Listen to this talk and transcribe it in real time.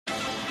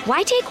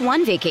Why take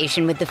one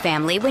vacation with the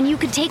family when you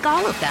could take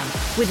all of them?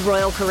 With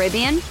Royal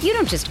Caribbean, you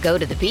don't just go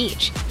to the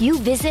beach. You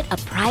visit a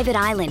private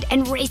island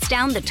and race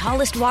down the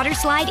tallest water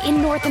slide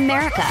in North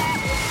America.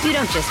 You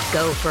don't just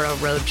go for a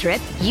road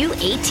trip. You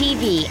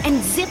ATV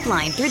and zip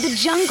line through the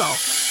jungle.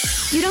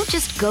 You don't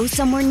just go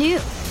somewhere new.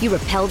 You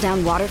rappel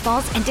down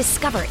waterfalls and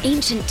discover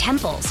ancient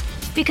temples.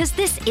 Because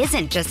this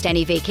isn't just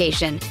any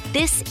vacation.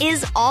 This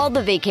is all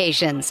the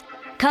vacations.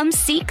 Come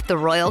seek the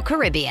Royal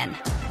Caribbean.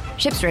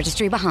 Ships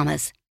Registry,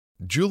 Bahamas.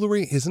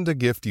 Jewelry isn't a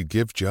gift you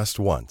give just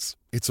once.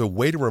 It's a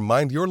way to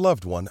remind your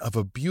loved one of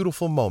a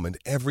beautiful moment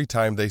every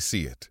time they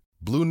see it.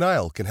 Blue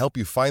Nile can help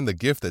you find the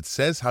gift that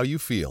says how you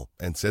feel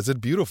and says it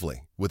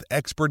beautifully, with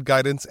expert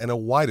guidance and a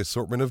wide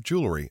assortment of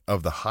jewelry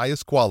of the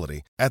highest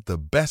quality at the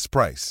best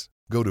price.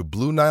 Go to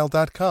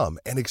BlueNile.com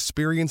and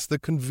experience the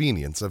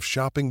convenience of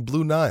shopping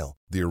Blue Nile,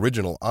 the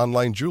original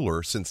online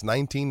jeweler since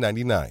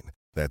 1999.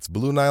 That's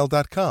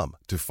BlueNile.com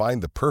to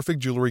find the perfect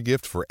jewelry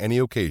gift for any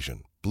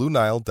occasion.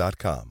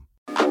 BlueNile.com.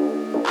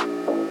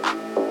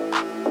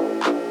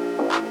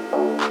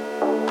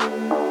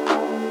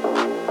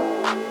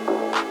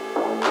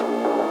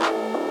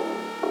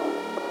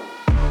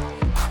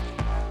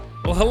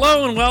 Well,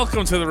 hello and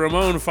welcome to the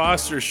Ramon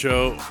Foster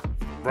Show,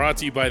 brought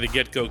to you by the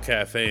Get Go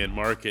Cafe and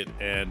Market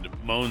and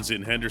Moans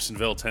in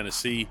Hendersonville,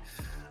 Tennessee.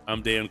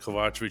 I'm Dan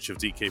Kovacevic of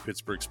DK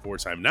Pittsburgh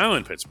Sports. I'm now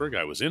in Pittsburgh.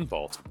 I was in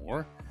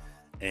Baltimore.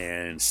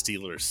 And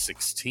Steelers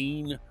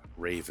 16,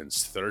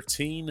 Ravens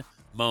 13.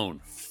 Moan,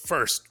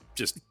 first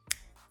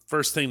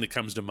thing that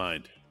comes to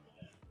mind.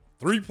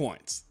 3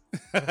 points.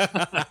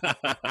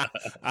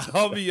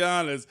 I'll be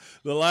honest.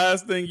 The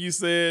last thing you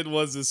said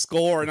was the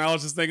score, and I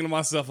was just thinking to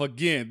myself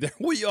again. There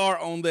we are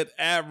on that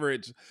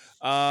average.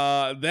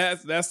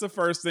 That's the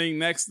first thing.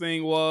 Next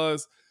thing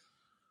was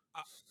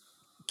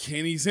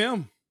Kenny's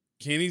him.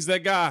 Kenny's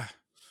that guy.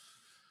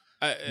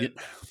 It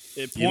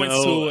points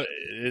to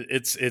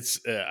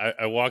it.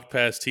 I walked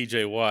past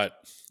TJ Watt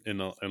in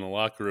the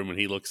locker room, and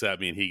he looks at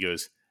me and he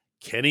goes,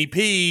 "Kenny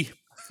P."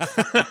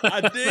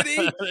 Did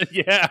he?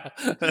 Yeah.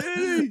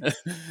 Did he?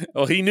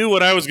 Well, he knew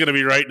what I was going to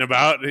be writing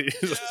about.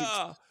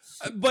 Yeah.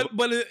 But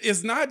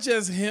it's not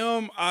just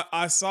him.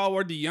 I saw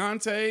where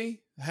Deontay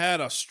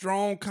had a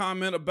strong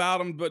comment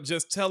about him, but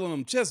just telling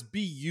him, just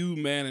be you,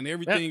 man, and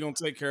everything going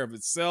to take care of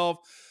itself.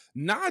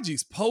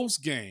 Najee's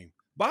post game.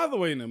 By the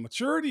way, the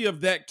maturity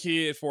of that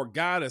kid for a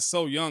guy that's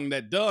so young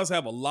that does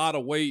have a lot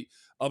of weight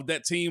of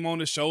that team on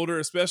his shoulder,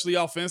 especially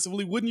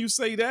offensively. Wouldn't you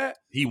say that?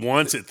 He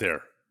wants it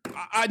there.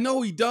 I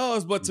know he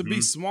does, but to be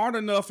smart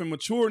enough and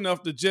mature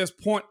enough to just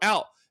point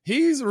out,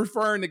 he's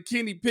referring to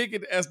Kenny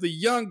Pickett as the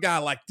young guy,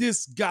 like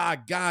this guy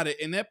got it.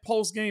 In that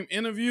post-game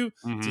interview,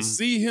 to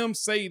see him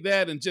say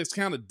that and just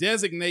kind of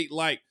designate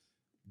like,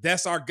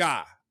 that's our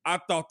guy. I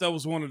thought that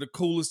was one of the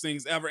coolest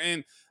things ever.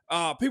 And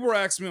people were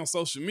asking me on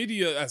social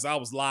media as I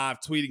was live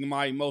tweeting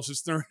my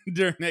emotions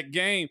during that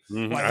game.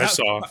 Like, I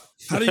saw.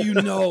 How do you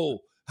know?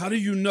 How do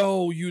you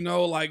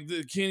know, like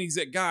Kenny's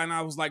that guy? And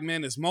I was like,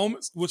 man, there's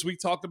moments, which we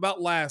talked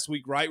about last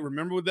week, right?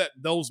 Remember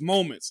those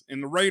moments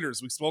in the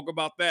Raiders, we spoke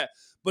about that.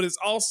 But it's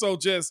also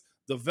just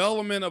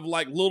development of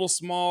like little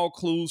small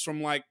clues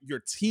from like your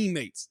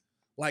teammates.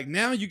 Like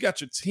now you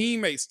got your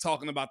teammates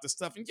talking about this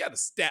stuff, and yeah, the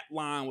stat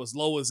line was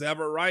low as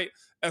ever, right?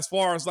 As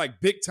far as like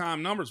big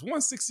time numbers,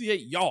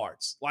 168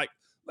 yards. Like,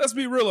 let's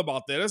be real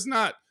about that. It's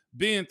not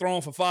being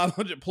thrown for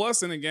 500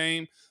 plus in a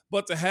game,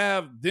 but to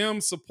have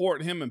them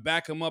support him and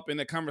back him up in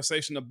that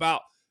conversation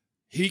about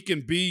he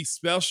can be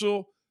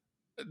special,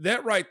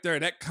 that right there,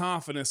 that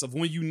confidence of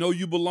when you know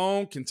you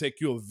belong can take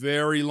you a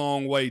very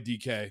long way,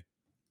 DK.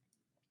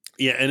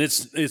 Yeah, and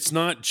it's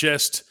not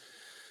just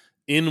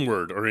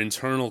inward or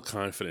internal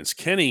confidence.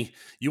 Kenny,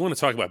 you want to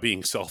talk about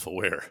being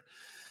self-aware.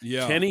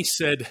 Yeah. Kenny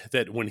said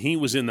that when he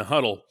was in the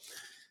huddle,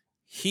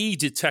 he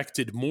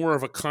detected more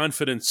of a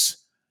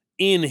confidence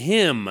in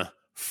him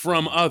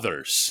from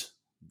others.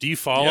 Do you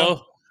follow?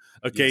 Yeah.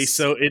 Okay, Yes.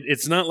 so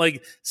it's not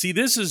like, see,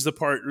 this is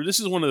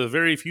one of the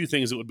very few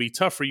things that would be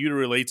tough for you to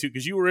relate to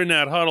because you were in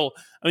that huddle.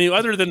 I mean,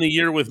 other than the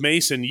year with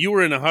Mason, you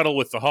were in a huddle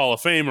with the Hall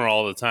of Famer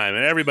all the time,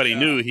 and everybody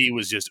knew he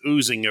was just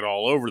oozing it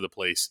all over the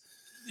place.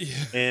 Yeah.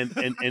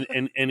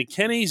 And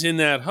Kenny's in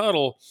that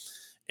huddle,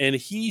 and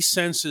he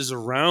senses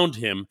around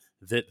him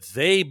that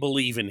they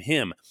believe in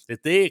him,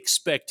 that they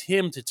expect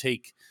him to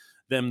take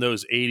them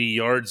those 80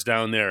 yards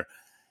down there.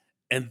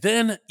 And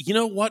then, you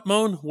know what,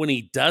 Moan? When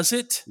he does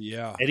it,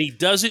 and he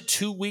does it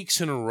 2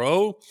 weeks in a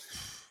row,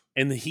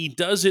 and he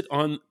does it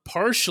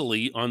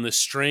partially on the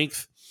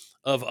strength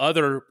of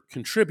other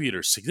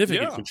contributors,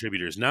 significant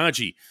contributors.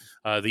 Najee,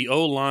 the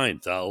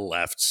O-line, the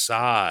left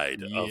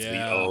side of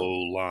the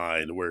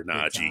O-line where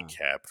Najee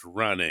kept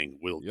running.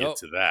 We'll get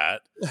to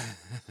that.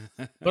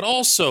 But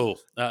also,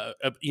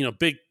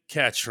 big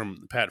catch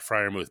from Pat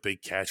Freiermuth,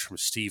 big catch from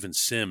Steven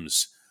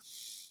Sims.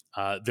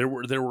 There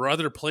were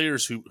other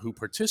players who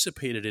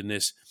participated in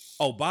this.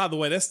 Oh, by the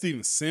way, that's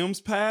Steven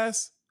Sims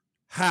pass.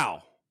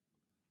 How,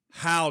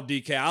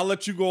 DK? I'll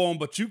let you go on,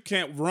 but you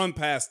can't run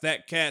past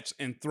that catch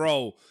and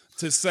throw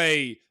to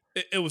say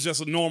it was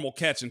just a normal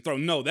catch and throw.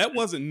 No, that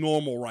wasn't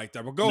normal right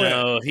there. But go ahead.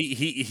 No,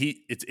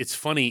 it's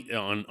funny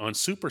on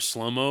super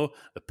slow-mo,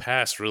 the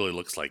pass really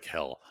looks like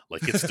hell.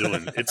 Like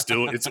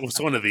it's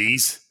one of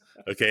these.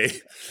 Okay.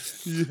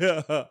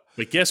 Yeah.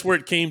 But guess where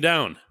it came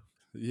down?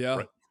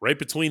 Yeah. Right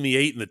between the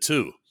 8 and the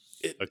 2.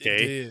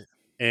 Okay. It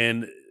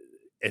did.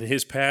 And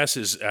his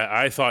passes,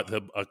 I thought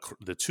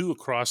the 2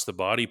 across the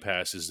body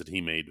passes that he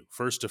made,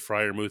 first to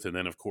Freiermuth and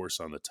then, of course,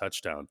 on the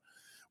touchdown,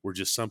 were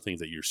just something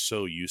that you're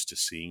so used to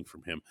seeing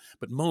from him.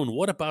 But, Moan,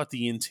 what about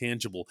the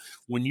intangible?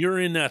 When you're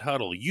in that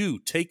huddle, you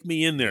take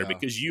me in there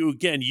because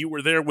you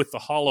were there with the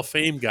Hall of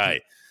Fame guy.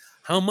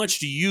 How much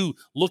do you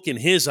look in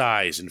his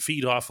eyes and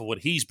feed off of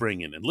what he's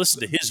bringing and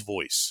listen to his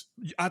voice?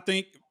 I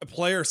think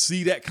players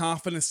see that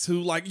confidence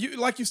too. Like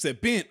you said,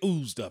 Ben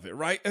oozed of it,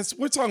 right?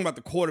 We're talking about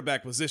the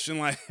quarterback position.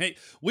 Like, hey,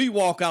 we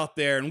walk out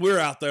there and we're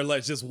out there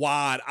like just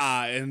wide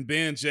eye, and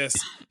Ben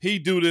he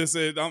do this.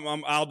 And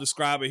I'll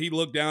describe it. He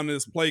looked down at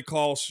his play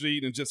call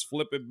sheet and just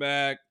flip it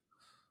back,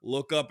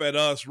 look up at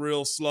us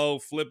real slow,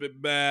 flip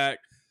it back,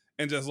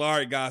 and just, all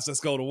right, guys, let's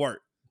go to work.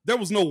 There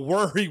was no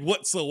worry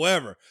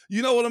whatsoever.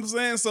 You know what I'm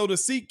saying? So to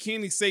see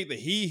Kenny say that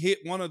he hit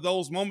one of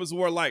those moments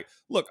where, like,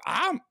 look,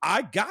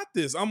 I got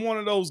this. I'm one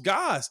of those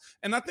guys.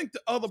 And I think the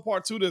other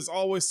part too that's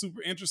always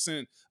super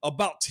interesting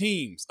about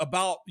teams,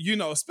 about,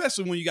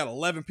 especially when you got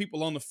 11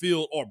 people on the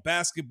field, or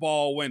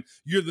basketball when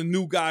you're the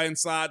new guy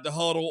inside the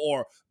huddle,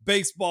 or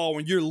baseball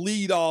when you're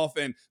lead off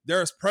and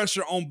there's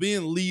pressure on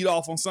being lead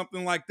off on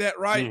something like that,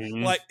 right?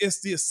 Mm-hmm. Like,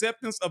 it's the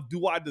acceptance of,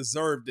 do I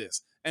deserve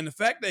this? And the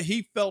fact that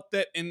he felt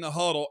that in the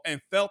huddle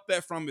and felt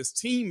that from his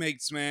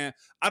teammates, man,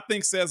 I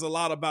think says a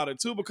lot about it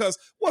too, because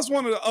what's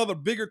one of the other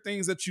bigger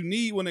things that you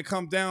need when it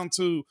comes down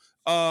to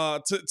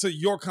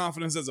your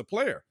confidence as a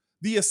player?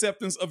 The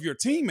acceptance of your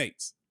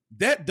teammates.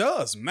 That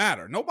does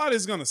matter.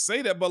 Nobody's going to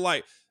say that, but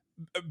like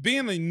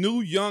being a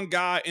new young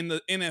guy in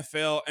the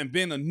NFL and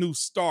being a new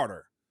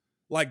starter,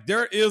 like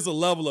there is a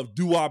level of,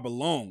 do I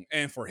belong?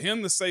 And for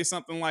him to say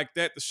something like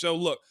that to show,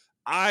 look,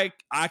 I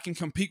can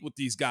compete with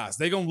these guys.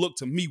 They're going to look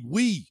to me.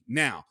 We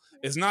now.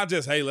 It's not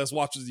just, hey, let's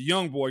watch what the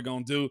young boy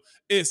going to do.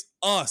 It's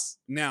us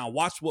now.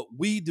 Watch what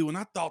we do. And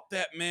I thought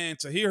that, man,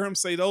 to hear him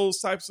say those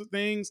types of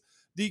things,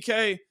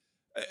 DK,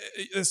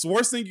 it's the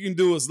worst thing you can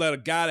do is let a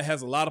guy that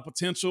has a lot of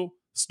potential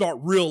start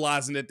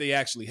realizing that they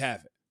actually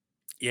have it.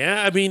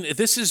 Yeah, I mean,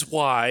 this is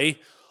why,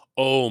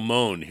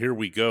 Moan, here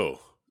we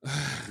go.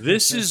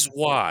 This is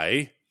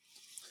why...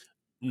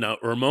 Now,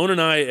 Ramon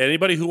and I,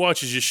 anybody who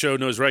watches this show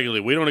knows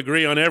regularly, we don't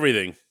agree on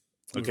everything,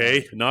 okay?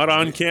 Right. Not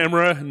on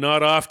camera,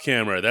 not off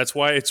camera. That's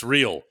why it's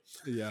real.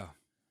 Yeah.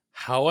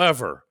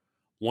 However,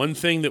 one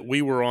thing that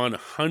we were on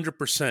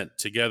 100%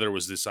 together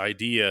was this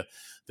idea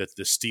that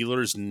the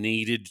Steelers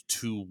needed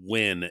to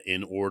win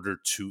in order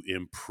to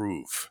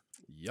improve.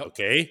 Yep.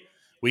 Okay?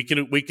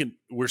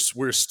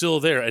 We're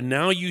still there. And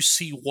now you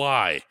see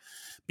why.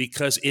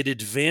 Because it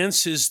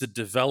advances the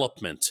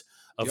development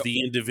of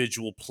the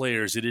individual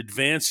players. It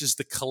advances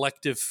the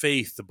collective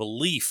faith, the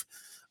belief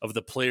of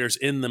the players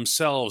in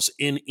themselves,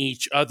 in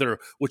each other,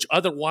 which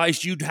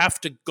otherwise you'd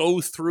have to go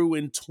through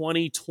in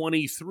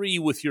 2023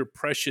 with your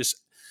precious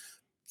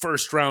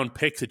first-round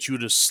pick that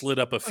you'd have slid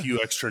up a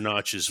few extra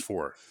notches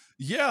for.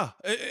 Yeah,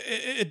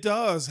 it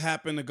does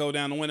happen to go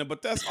down and win it,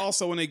 but that's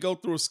also when they go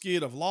through a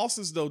skid of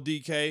losses, though,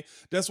 DK,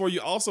 that's where you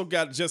also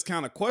got to just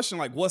kind of question,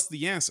 like, what's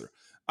the answer?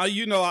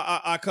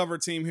 I cover a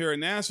team here in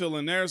Nashville,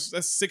 and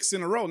that's 6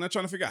 in a row, and they're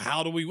trying to figure out,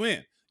 how do we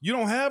win? You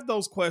don't have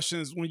those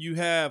questions when you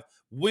have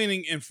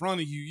winning in front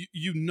of you.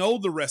 You know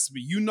the recipe.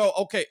 You know,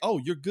 okay,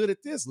 you're good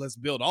at this. Let's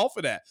build off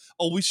of that.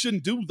 We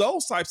shouldn't do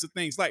those types of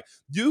things. Like,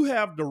 you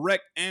have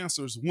direct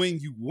answers when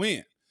you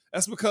win.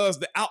 That's because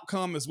the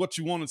outcome is what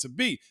you want it to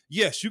be.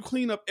 Yes, you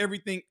clean up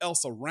everything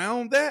else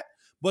around that,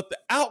 but the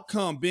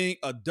outcome being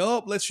a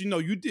dub lets you know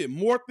you did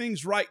more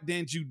things right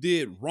than you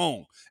did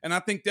wrong. And I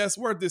think that's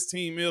where this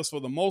team is for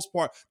the most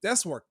part.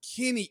 That's where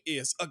Kenny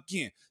is.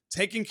 Again,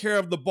 taking care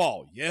of the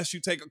ball. Yes, you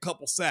take a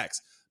couple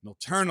sacks. No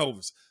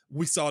turnovers.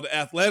 We saw the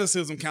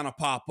athleticism kind of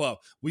pop up.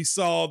 We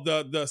saw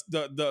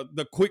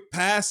the quick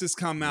passes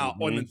come out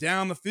on the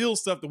down the field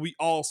stuff that we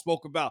all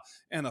spoke about.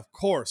 And of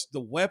course,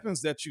 the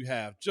weapons that you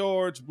have,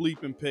 George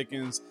Bleeping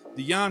Pickens,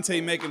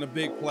 Deontay making a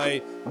big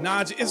play,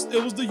 Najee,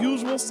 it was the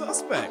usual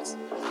suspects.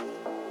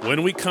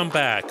 When we come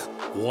back,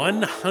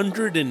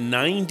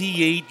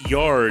 198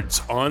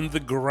 yards on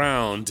the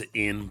ground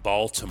in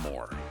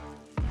Baltimore.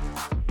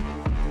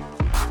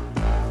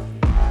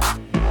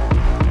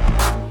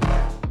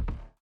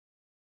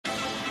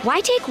 Why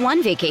take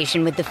one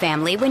vacation with the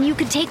family when you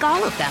could take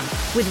all of them?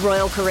 With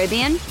Royal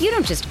Caribbean, you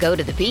don't just go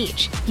to the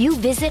beach. You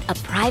visit a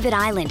private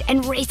island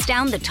and race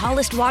down the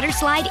tallest water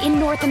slide in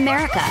North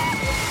America.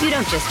 You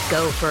don't just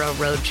go for a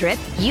road trip.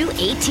 You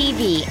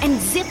ATV and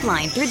zip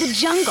line through the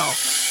jungle.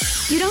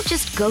 You don't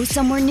just go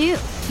somewhere new.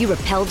 You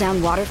rappel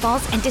down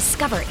waterfalls and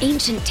discover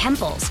ancient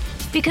temples.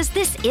 Because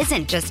this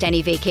isn't just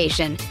any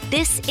vacation.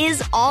 This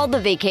is all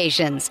the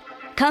vacations.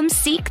 Come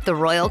seek the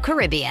Royal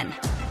Caribbean.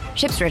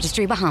 Ships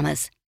Registry,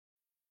 Bahamas.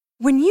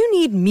 When you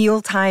need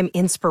mealtime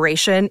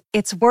inspiration,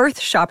 it's worth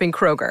shopping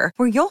Kroger,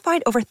 where you'll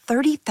find over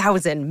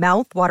 30,000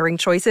 mouth-watering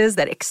choices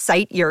that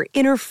excite your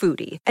inner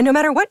foodie. And no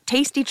matter what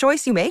tasty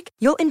choice you make,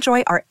 you'll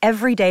enjoy our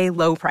everyday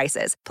low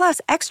prices, plus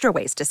extra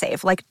ways to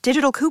save, like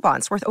digital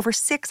coupons worth over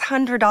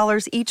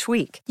 $600 each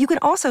week. You can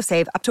also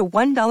save up to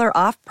 $1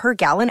 off per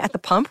gallon at the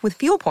pump with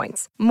fuel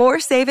points.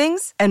 More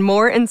savings and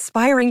more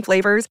inspiring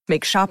flavors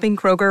make shopping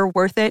Kroger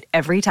worth it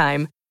every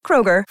time.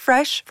 Kroger,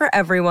 fresh for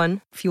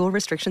everyone. Fuel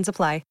restrictions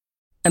apply.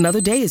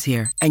 Another day is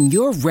here, and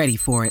you're ready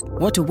for it.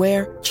 What to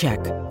wear? Check.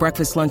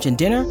 Breakfast, lunch, and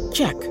dinner?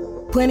 Check.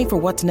 Planning for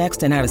what's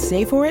next and how to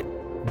save for it?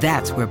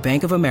 That's where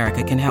Bank of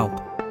America can help.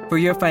 For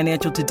your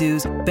financial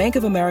to-dos, Bank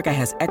of America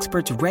has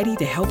experts ready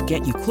to help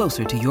get you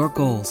closer to your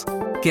goals.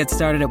 Get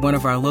started at one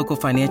of our local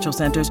financial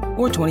centers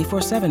or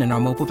 24/7 in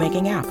our mobile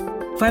banking app.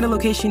 Find a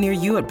location near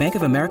you at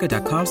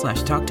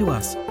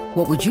bankofamerica.com/talktous.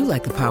 What would you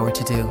like the power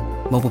to do?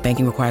 Mobile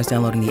banking requires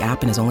downloading the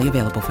app and is only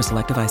available for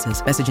select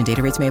devices. Message and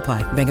data rates may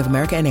apply. Bank of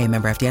America N.A.,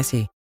 member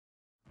FDIC.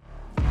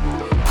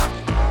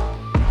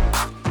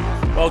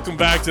 Welcome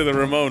back to the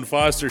Ramon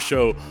Foster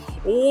Show.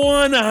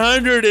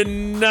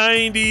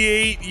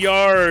 198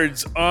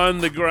 yards on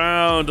the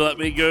ground. Let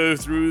me go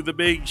through the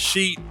big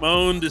sheet,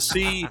 Moan, to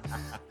see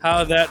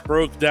how that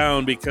broke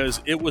down,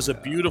 because it was a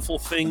beautiful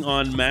thing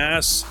en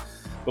masse.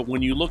 But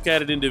when you look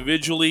at it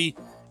individually,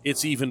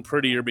 it's even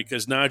prettier,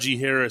 because Najee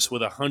Harris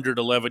with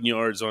 111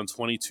 yards on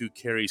 22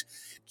 carries.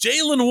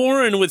 Jaylen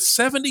Warren with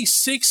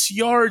 76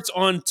 yards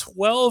on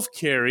 12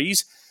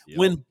 carries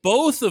when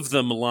both of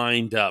them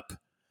lined up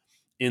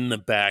in the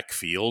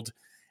backfield.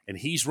 And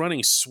he's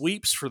running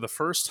sweeps for the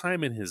first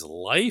time in his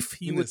life,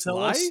 he would tell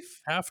us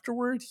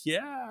afterward.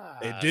 Yeah.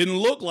 It didn't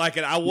look like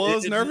it. I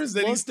was nervous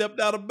that he stepped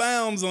out of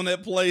bounds on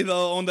that play,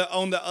 though, on the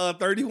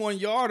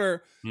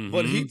 31-yarder. Mm-hmm.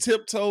 But he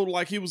tiptoed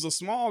like he was a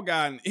small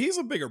guy. And he's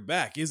a bigger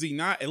back, is he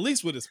not? At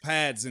least with his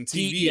pads and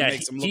TV, it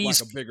makes him look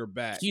like a bigger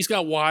back. He's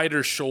got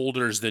wider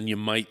shoulders than you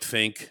might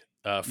think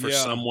for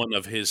someone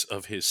of his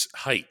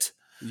height.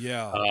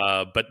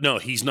 Yeah. But no,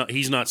 he's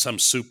not some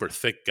super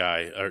thick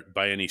guy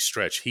by any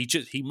stretch. He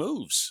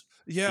moves.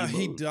 Yeah,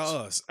 he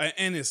does.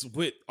 And it's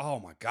with, oh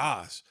my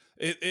gosh,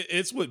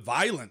 it's with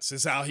violence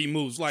is how he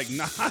moves. Like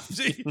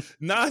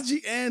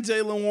Najee and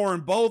Jaylen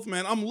Warren both,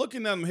 man. I'm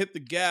looking at them hit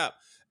the gap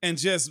and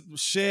just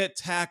shed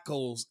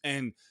tackles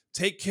and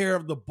take care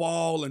of the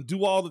ball and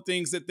do all the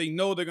things that they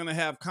know they're going to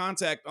have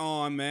contact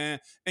on, man.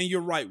 And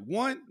you're right,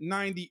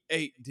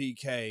 198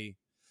 DK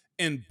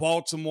in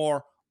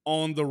Baltimore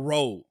on the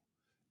road.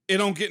 It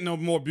don't get no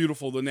more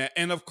beautiful than that.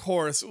 And, of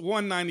course,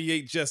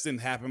 198 just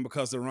didn't happen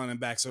because the running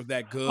backs are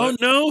that good. Oh,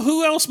 no?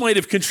 Who else might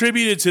have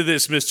contributed to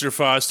this, Mr.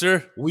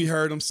 Foster? We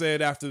heard him say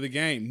it after the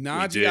game.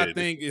 Najee, I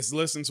think, is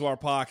listening to our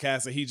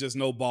podcast and he just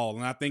know ball.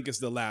 And I think it's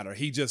the latter.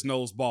 He just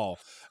knows ball.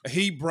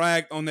 He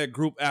bragged on that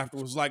group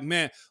afterwards like,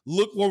 man,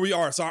 look where we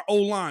are. It's our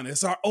O-line.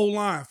 It's our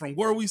O-line from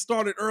where we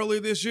started earlier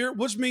this year,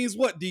 which means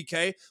what,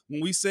 DK? When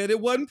we said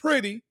it wasn't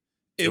pretty,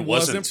 it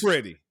wasn't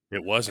pretty.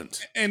 It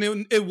wasn't. And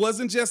it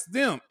wasn't just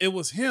them. It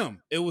was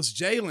him. It was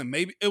Jaylen.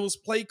 Maybe it was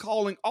play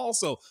calling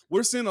also.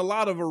 We're seeing a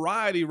lot of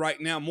variety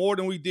right now, more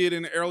than we did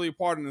in the earlier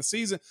part of the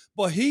season.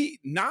 But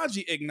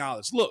Najee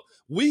acknowledged, look,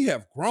 we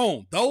have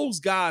grown. Those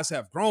guys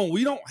have grown.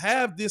 We don't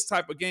have this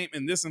type of game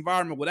in this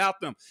environment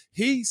without them.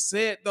 He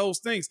said those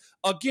things.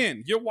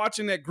 Again, you're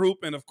watching that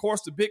group, and of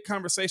course the big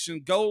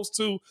conversation goes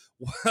to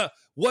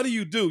what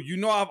do? You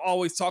know, I've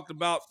always talked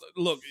about,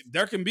 look,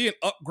 there can be an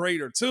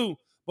upgrade or two.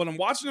 But I'm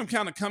watching them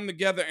kind of come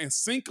together and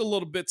sync a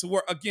little bit to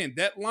where, again,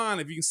 that line,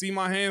 if you can see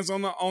my hands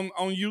on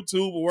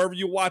YouTube or wherever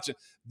you're watching,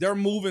 they're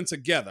moving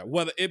together.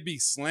 Whether it be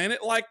slanted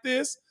like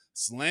this,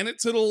 slanted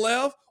to the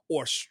left,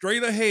 or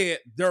straight ahead,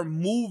 they're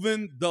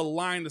moving the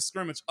line of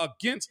scrimmage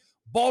against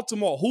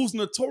Baltimore, who's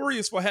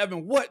notorious for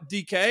having what,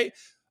 DK?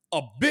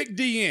 A big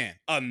DN,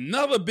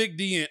 another big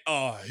DN,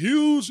 a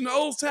huge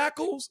nose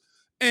tackles,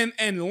 and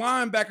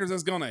linebackers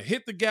that's going to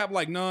hit the gap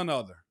like none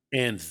other.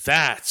 And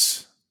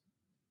that's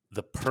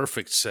the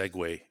perfect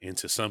segue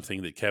into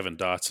something that Kevin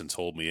Dotson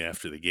told me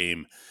after the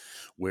game,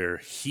 where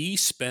he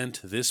spent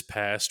this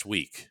past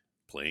week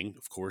playing,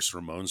 of course,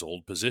 Ramon's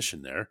old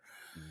position there.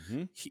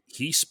 Mm-hmm.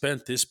 He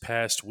spent this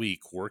past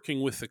week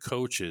working with the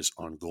coaches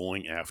on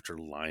going after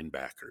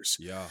linebackers.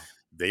 Yeah.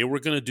 They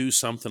were going to do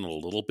something a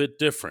little bit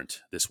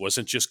different. This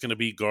wasn't just going to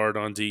be guard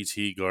on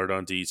DT,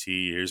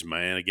 here's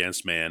man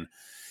against man.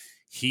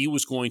 He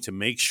was going to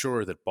make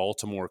sure that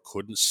Baltimore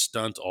couldn't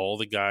stunt all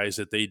the guys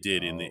that they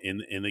did in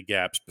the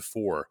gaps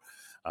before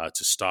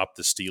to stop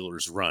the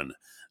Steelers' run.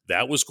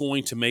 That was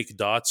going to make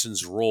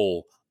Dotson's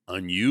role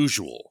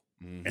unusual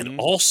and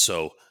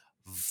also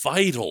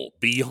vital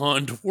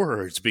beyond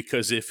words,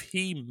 because if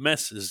he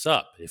messes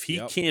up, if he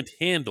can't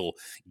handle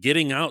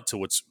getting out to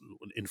what's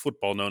in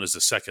football known as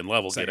the second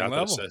level,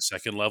 those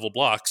second level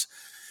blocks,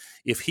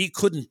 if he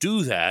couldn't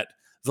do that,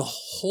 the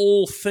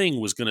whole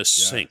thing was going to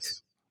sink.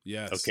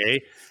 Yes.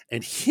 Okay.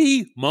 And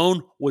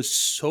Moan was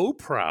so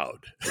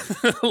proud,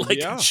 like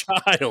a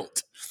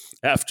child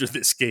after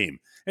this game.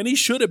 And he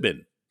should have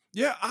been.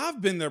 Yeah,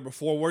 I've been there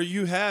before where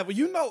you have,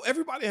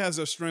 everybody has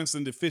their strengths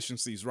and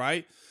deficiencies,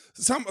 right?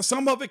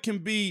 Some of it can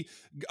be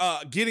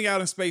getting out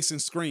in space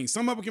and screen.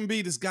 Some of it can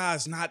be this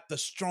guy's not the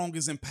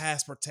strongest in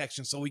pass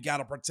protection, so we got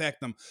to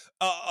protect them.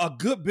 A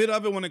good bit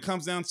of it when it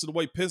comes down to the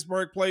way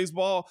Pittsburgh plays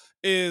ball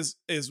is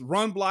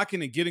run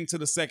blocking and getting to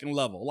the second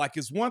level. Like,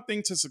 it's one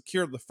thing to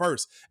secure the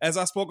first, as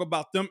I spoke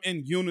about them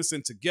in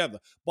unison together.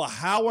 But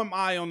how am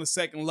I on the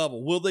second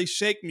level? Will they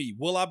shake me?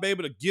 Will I be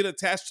able to get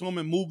attached to them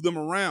and move them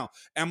around?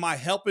 Am I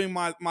helping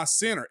my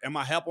center? Am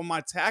I helping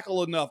my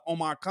tackle enough on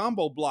my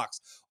combo blocks?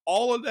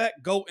 All of that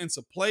go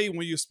into play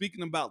when you're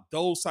speaking about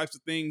those types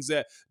of things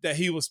that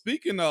he was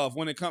speaking of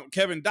when it comes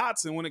Kevin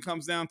Dotson, when it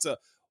comes down to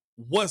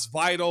what's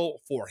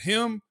vital for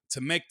him to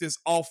make this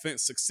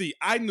offense succeed.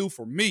 I knew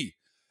for me,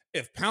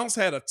 if Pounce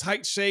had a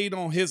tight shade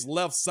on his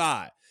left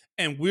side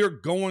and we're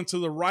going to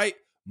the right,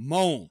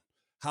 moan.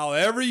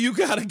 However you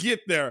got to get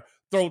there,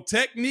 throw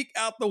technique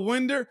out the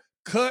window,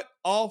 cut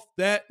off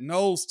that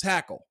nose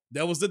tackle.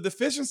 That was the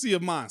deficiency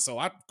of mine. So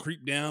I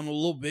creep down a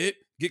little bit,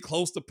 get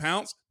close to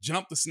Pounce,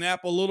 jump the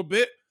snap a little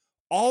bit.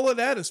 All of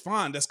that is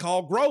fine. That's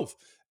called growth.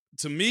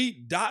 To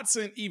me,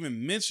 Dotson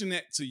even mentioned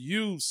that to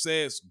you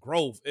says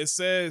growth. It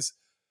says,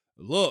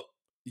 look,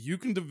 you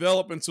can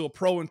develop into a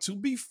pro. And to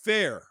be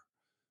fair,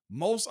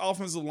 most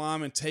offensive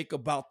linemen take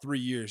about 3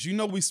 years.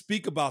 We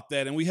speak about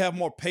that, and we have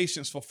more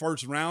patience for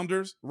first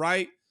rounders,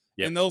 right?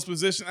 Yep. In those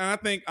positions. And I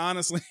think,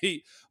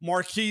 honestly,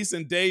 Marquise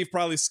and Dave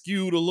probably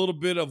skewed a little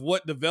bit of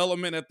what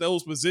development at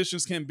those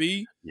positions can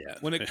be. Yeah.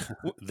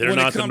 They're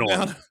not the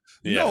norm.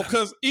 No,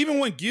 because even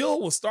when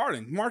Gill was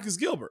starting, Marcus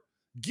Gilbert,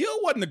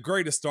 Gill wasn't the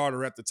greatest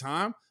starter at the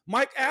time.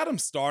 Mike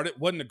Adams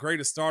wasn't the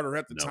greatest starter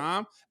at the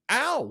time.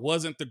 Al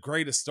wasn't the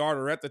greatest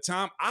starter at the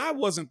time. I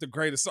wasn't the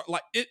greatest.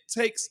 Like, it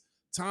takes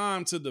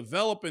time to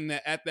develop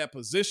at that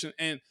position.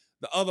 And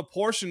the other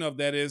portion of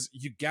that is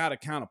you got to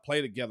kind of play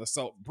together.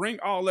 So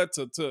bring all that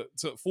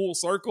to full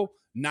circle.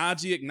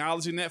 Najee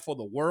acknowledging that for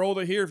the world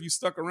to hear, if you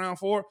stuck around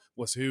for it,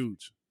 was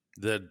huge.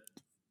 The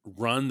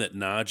run that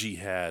Najee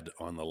had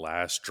on the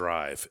last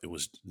drive, it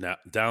was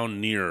down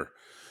near,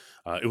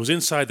 it was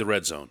inside the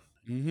red zone,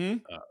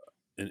 in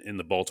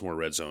the Baltimore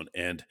red zone.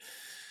 And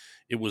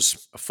it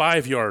was a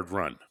 5-yard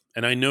run.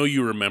 And I know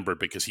you remember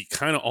because he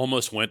kind of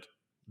almost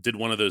did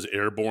one of those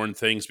airborne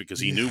things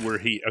because he knew where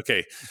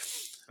okay.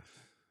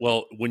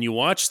 Well, when you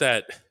watch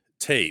that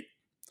tape,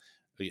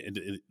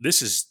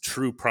 this is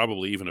true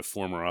probably even a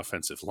former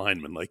offensive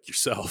lineman like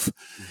yourself,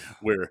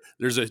 where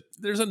there's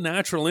a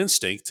natural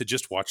instinct to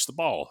just watch the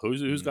ball.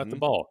 Who's got the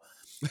ball?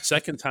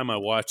 Second time I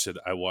watched it,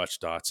 I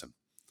watched Dotson.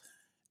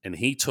 And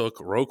he took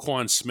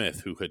Roquan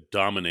Smith, who had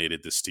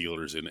dominated the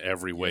Steelers in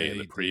every way in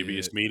the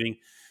previous meeting,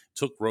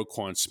 took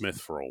Roquan Smith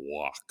for a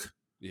walk.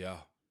 Yeah.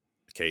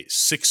 Okay,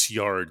 6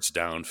 yards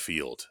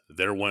downfield.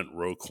 There went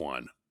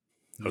Roquan.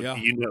 Yeah.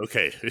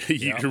 Okay.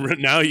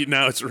 Now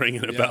it's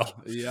ringing a bell.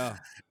 Yeah.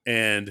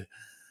 And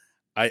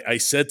I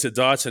said to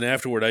Dotson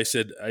afterward, I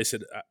said,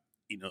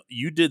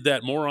 you did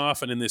that more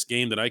often in this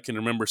game than I can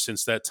remember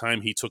since that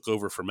time he took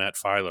over for Matt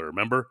Filer.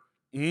 Remember?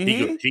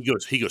 Mm-hmm.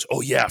 He goes, oh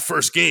yeah,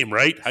 first game,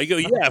 right? I go,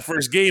 yeah,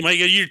 first game. I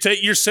go,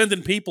 you're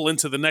sending people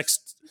into the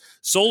next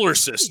solar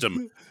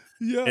system.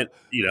 Yeah.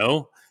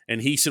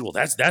 And he said, well,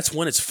 that's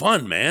when it's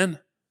fun, man.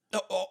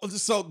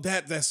 So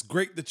that's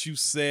great that you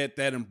said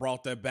that and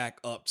brought that back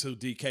up to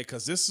DK,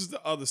 because this is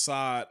the other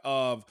side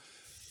of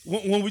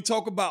when we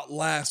talk about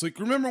last week.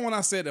 Remember when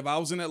I said if I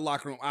was in that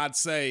locker room, I'd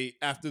say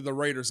after the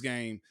Raiders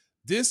game,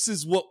 this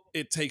is what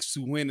it takes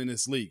to win in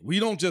this league.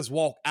 We don't just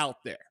walk out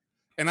there.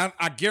 And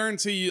I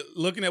guarantee you,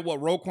 looking at what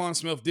Roquan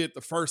Smith did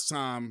the first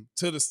time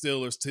to the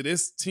Steelers, to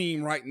this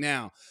team right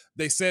now,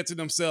 they said to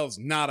themselves,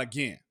 not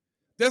again.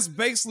 That's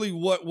basically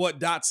what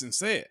Dotson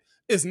said.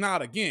 It's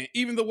not again.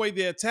 Even the way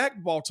they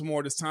attacked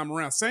Baltimore this time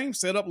around, same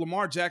setup.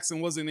 Lamar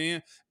Jackson wasn't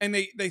in, and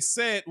they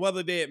said,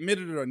 whether they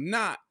admitted it or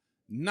not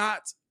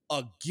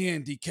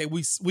again,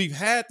 DK. We've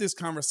had this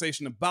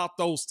conversation about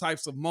those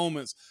types of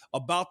moments,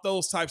 about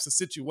those types of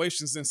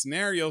situations and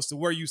scenarios, to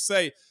where you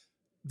say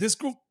this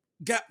group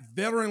got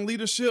veteran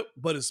leadership,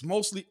 but it's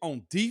mostly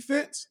on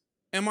defense.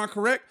 Am I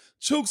correct?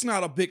 Chuke's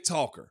not a big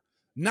talker.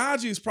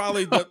 Najee's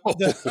probably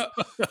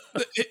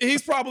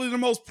he's probably the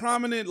most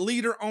prominent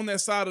leader on that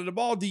side of the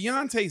ball.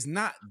 Deontay's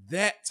not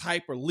that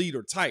type of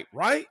leader type,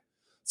 right?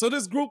 So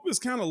this group is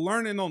kind of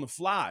learning on the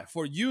fly.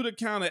 For you to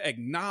kind of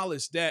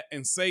acknowledge that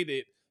and say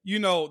that,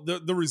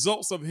 the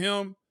results of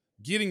him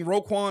getting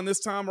Roquan this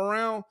time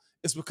around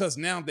is because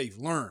now they've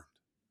learned.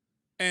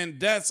 And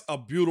that's a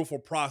beautiful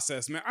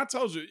process, man. I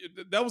told you,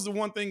 that was the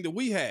one thing that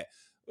we had.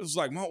 It was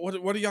like,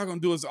 what are y'all going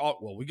to do?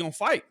 Well, we're going to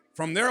fight.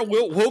 From there,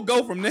 we'll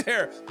go from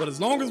there. But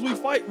as long as we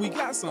fight, we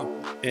got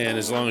something. And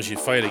as long as you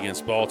fight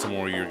against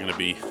Baltimore, you're going to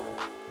be,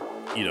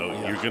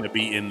 you're going to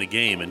be in the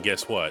game. And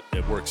guess what?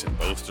 It works in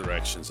both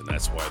directions, and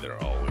that's why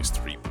they're always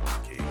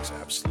 3-point games.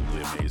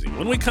 Absolutely amazing.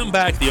 When we come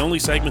back, the only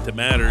segment that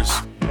matters.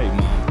 Hey,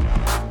 Mom.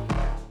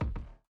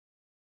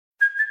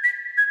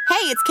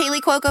 Hey, it's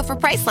Kaylee Cuoco for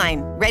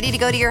Priceline. Ready to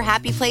go to your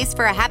happy place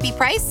for a happy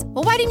price?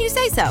 Well, why didn't you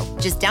say so?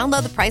 Just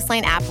download the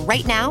Priceline app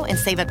right now and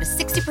save up to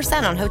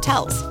 60% on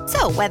hotels.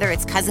 So whether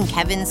it's Cousin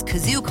Kevin's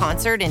Kazoo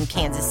Concert in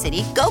Kansas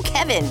City, go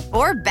Kevin,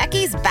 or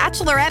Becky's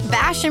Bachelorette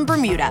Bash in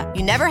Bermuda,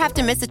 you never have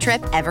to miss a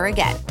trip ever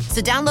again.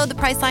 So download the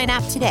Priceline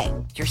app today.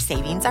 Your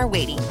savings are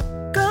waiting.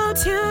 Go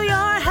to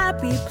your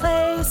happy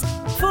place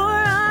for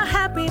a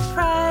happy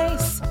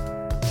price.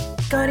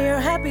 Go to your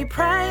happy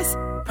price,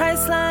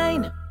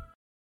 Priceline.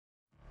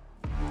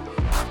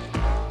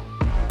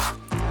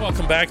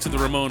 Welcome back to the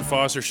Ramon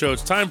Foster Show.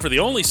 It's time for the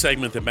only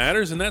segment that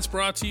matters, and that's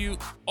brought to you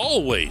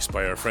always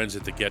by our friends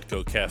at the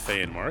Get-Go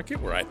Cafe and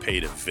Market, where I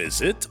paid a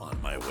visit on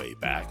my way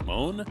back,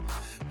 Moan,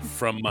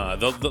 from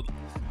the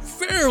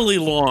fairly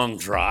long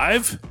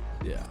drive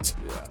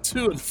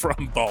to and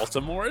from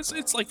Baltimore.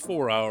 It's like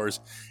 4 hours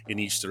in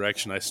each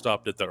direction. I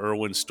stopped at the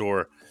Irwin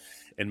store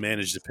and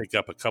managed to pick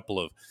up a couple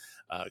of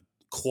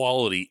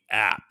quality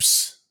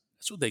apps.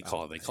 That's what they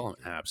call it. They call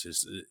them apps.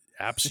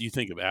 Apps, you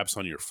think of apps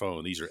on your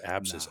phone. These are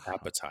apps as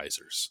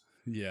appetizers.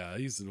 Yeah,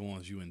 these are the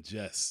ones you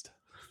ingest.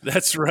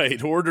 That's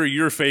right. Order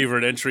your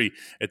favorite entry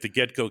at the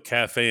Get-Go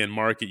Cafe and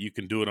Market. You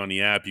can do it on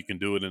the app. You can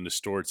do it in the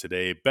store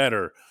today.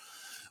 Better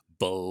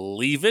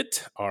believe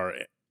it. Our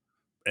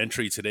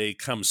entry today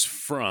comes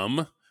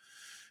from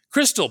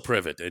Crystal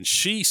Privet, and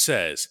she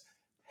says,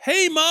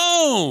 "Hey,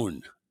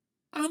 Moan,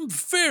 I'm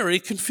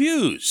very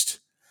confused.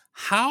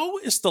 How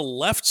is the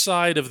left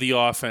side of the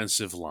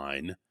offensive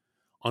line,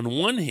 on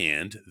one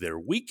hand, their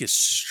weakest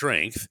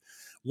strength,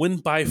 when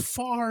by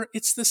far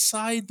it's the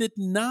side that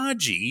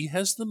Najee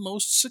has the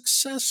most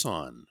success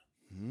on?"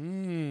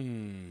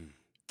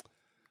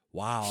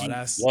 Wow, he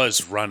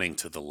was running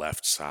to the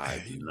left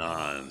side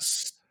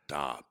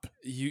nonstop.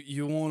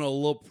 You want a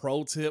little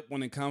pro tip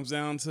when it comes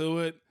down to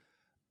it?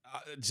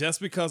 Just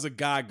because a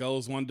guy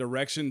goes one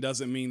direction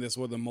doesn't mean that's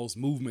where the most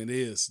movement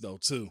is, though,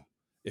 too.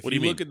 If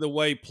you look at the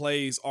way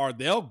plays are,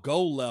 they'll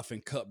go left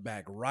and cut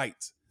back right.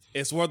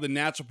 It's where the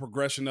natural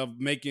progression of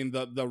making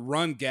the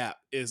run gap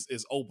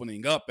is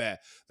opening up at.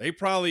 They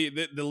probably,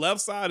 the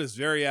left side is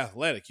very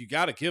athletic. You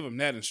got to give him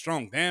that, and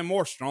strong. Dan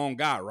Moore, strong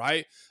guy,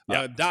 right?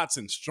 Yep.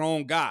 Dotson,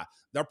 strong guy.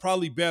 They're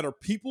probably better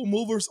people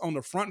movers on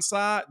the front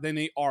side than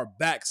they are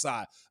back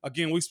side.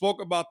 Again, we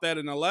spoke about that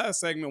in the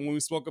last segment when we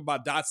spoke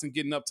about Dotson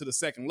getting up to the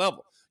second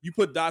level. You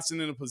put Dotson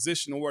in a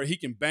position where he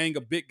can bang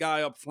a big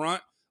guy up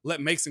front, let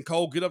Mason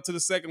Cole get up to the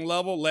second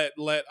level, let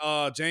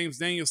James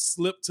Daniels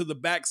slip to the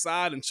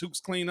backside and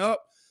Chooks clean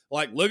up.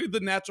 Like, look at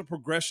the natural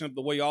progression of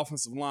the way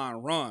offensive line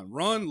run.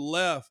 Run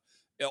left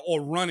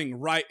or running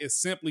right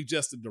is simply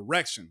just a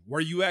direction.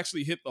 Where you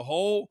actually hit the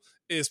hole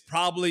is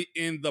probably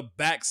in the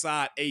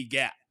backside A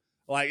gap.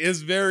 Like,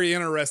 it's very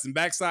interesting.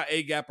 Backside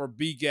A gap or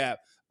B gap.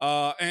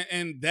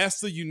 And that's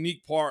the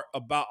unique part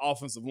about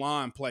offensive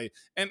line play.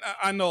 And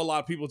I know a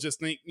lot of people just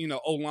think,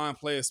 O-line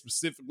play is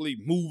specifically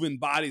moving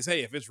bodies.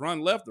 Hey, if it's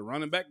run left, the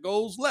running back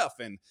goes left.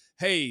 And,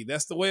 hey,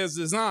 that's the way it's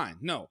designed.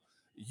 No,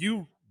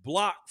 you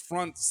block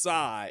front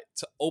side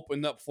to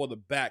open up for the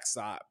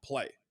backside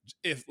play.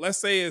 If, let's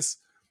say it's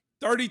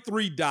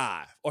 33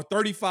 dive or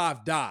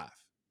 35 dive,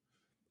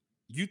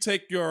 you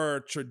take your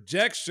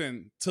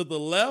trajectory to the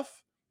left,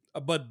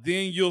 but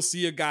then you'll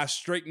see a guy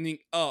straightening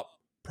up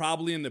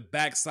probably in the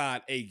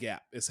backside A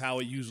gap is how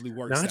it usually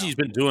works. Najee's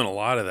been doing a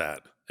lot of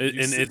that. And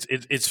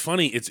it's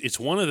funny. It's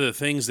one of the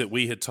things that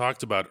we had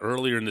talked about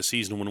earlier in the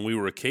season when we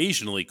were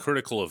occasionally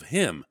critical of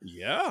him.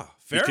 Yeah,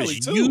 fairly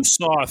because too. You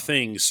saw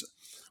things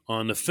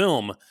on the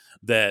film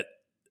that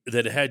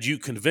had you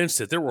convinced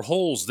that there were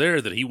holes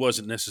there that he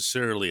wasn't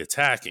necessarily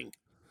attacking.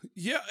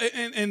 Yeah,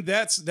 and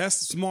that's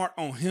smart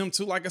on him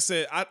too. Like I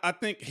said, I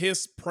think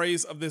his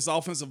praise of this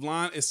offensive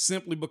line is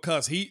simply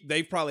because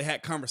they probably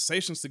had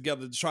conversations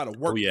together to try to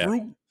work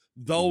through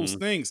those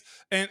things.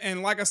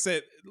 And like I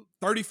said,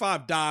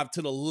 35 dive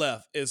to the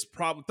left is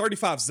probably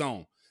 35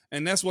 zone.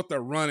 And that's what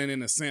they're running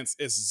in a sense.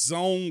 It's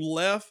zone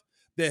left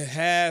that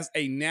has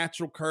a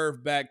natural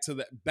curve back to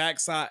the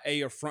backside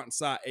A or front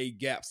side A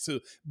gaps too.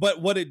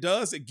 But what it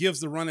does, it gives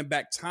the running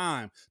back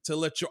time to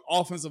let your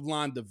offensive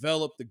line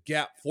develop the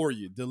gap for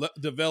you,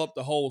 develop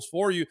the holes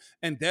for you.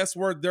 And that's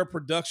where their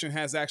production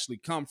has actually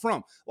come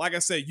from. Like I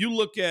said, you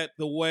look at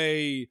the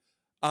way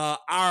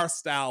our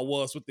style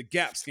was with the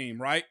gap scheme,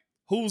 right?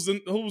 Who's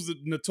the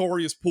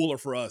notorious puller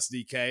for us,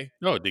 DK?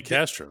 Oh,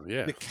 DeCastro,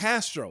 yeah.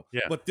 DeCastro.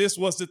 Yeah. But this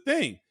was the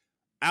thing.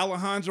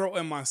 Alejandro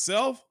and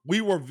myself, we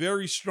were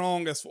very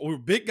strong we were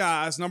big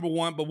guys, number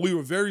one, but we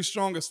were very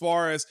strong as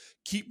far as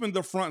keeping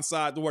the front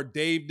side to where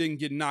Dave didn't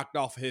get knocked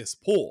off his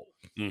pull.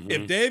 Mm-hmm.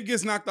 If Dave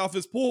gets knocked off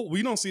his pull,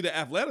 we don't see the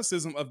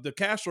athleticism of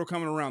DeCastro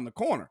coming around the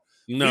corner.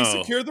 No, we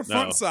secure the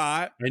front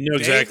side. I know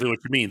exactly what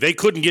you mean. They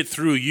couldn't get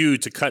through you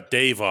to cut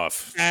Dave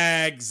off.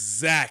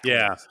 Exactly.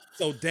 Yeah.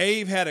 So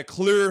Dave had a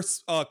clear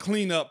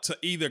cleanup to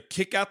either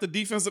kick out the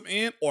defensive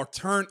end or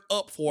turn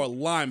up for a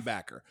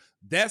linebacker.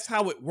 That's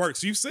how it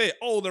works. You say,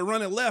 oh, they're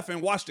running left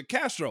and watch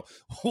DeCastro.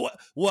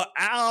 Well,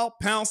 Al,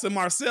 Pounce, and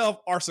myself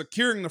are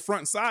securing the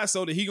front side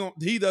so that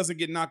he doesn't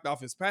get knocked off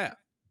his path.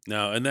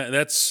 No, and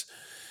that's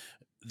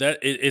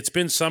It's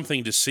been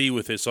something to see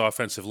with this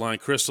offensive line.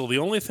 Crystal, the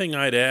only thing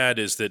I'd add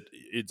is that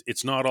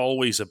it's not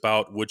always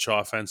about which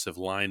offensive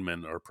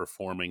linemen are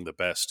performing the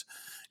best.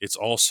 It's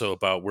also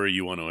about where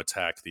you want to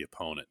attack the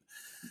opponent.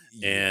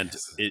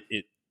 Yes.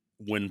 And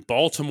when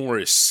Baltimore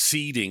is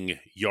ceding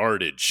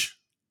yardage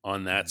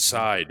on that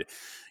side,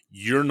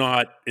 you're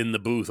not in the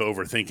booth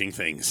overthinking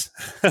things,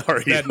 are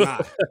you? Bet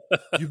not.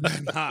 You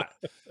bet not.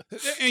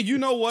 And you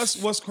know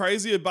what's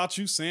crazy about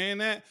you saying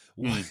that?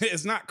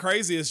 It's not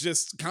crazy. It's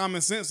just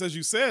common sense, as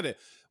you said it.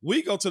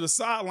 We go to the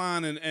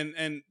sideline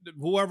and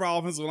whoever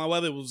offensive line,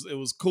 whether it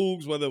was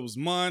Cougs, whether it was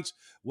Munch,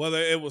 whether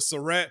it was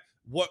Surratt,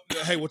 what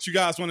you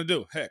guys want to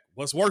do? Heck,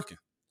 what's working?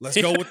 Let's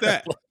go with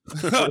that.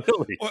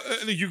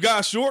 Really? You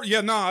guys short?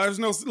 Yeah, no, there's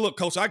no. Look,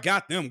 Coach, I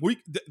got them.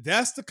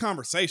 That's the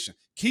conversation.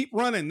 Keep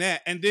running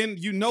that, and then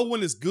you know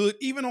when it's good,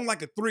 even on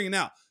like a 3 and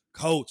out.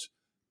 Coach,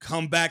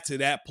 come back to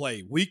that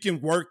play. We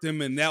can work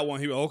them in that one.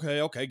 He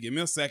okay. Give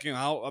me a second.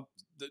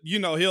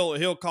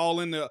 He'll call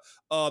in the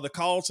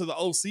call to the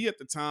OC at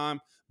the time,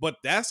 but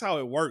that's how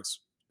it works.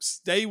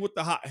 Stay with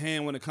the hot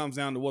hand when it comes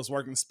down to what's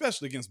working,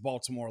 especially against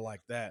Baltimore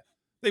like that.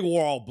 They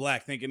wore all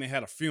black, thinking they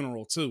had a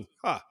funeral too.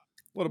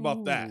 What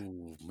about that?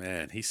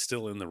 Man, he's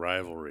still in the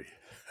rivalry.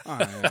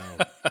 I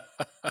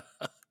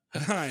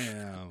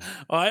am.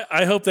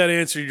 I hope that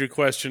answered your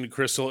question,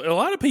 Crystal. A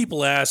lot of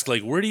people ask,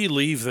 like, where do you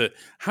leave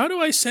how do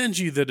I send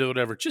you the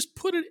whatever? Just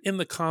put it in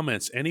the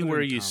comments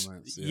anywhere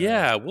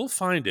yeah, we'll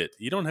find it.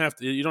 You don't have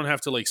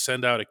to like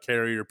send out a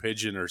carrier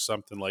pigeon or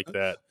something like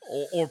that.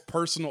 Or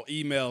personal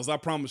emails. I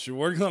promise you,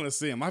 we're going to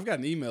see them. I've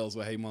gotten emails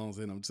with Hey Moans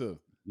in them too.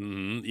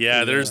 Mm-hmm.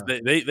 Yeah,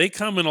 they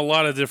come in a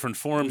lot of different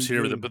forms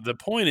here, but the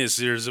point is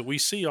that we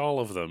see all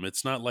of them.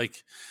 It's not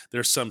like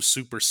there's some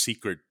super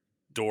secret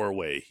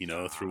doorway,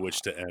 through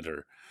which to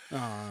enter.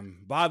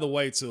 By the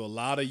way, too, a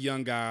lot of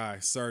young guy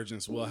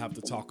surgeons we'll have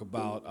to talk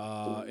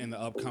about in the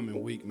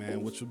upcoming week,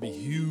 man, which would be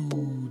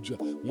huge.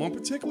 One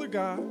particular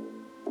guy,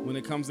 when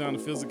it comes down to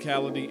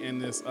physicality in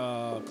this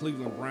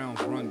Cleveland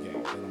Browns run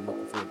game, that I'm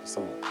looking forward to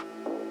seeing.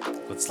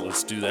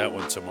 Let's do that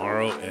one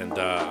tomorrow, and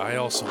I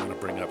also want to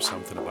bring up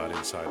something about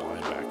inside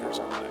linebackers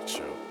on the next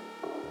show.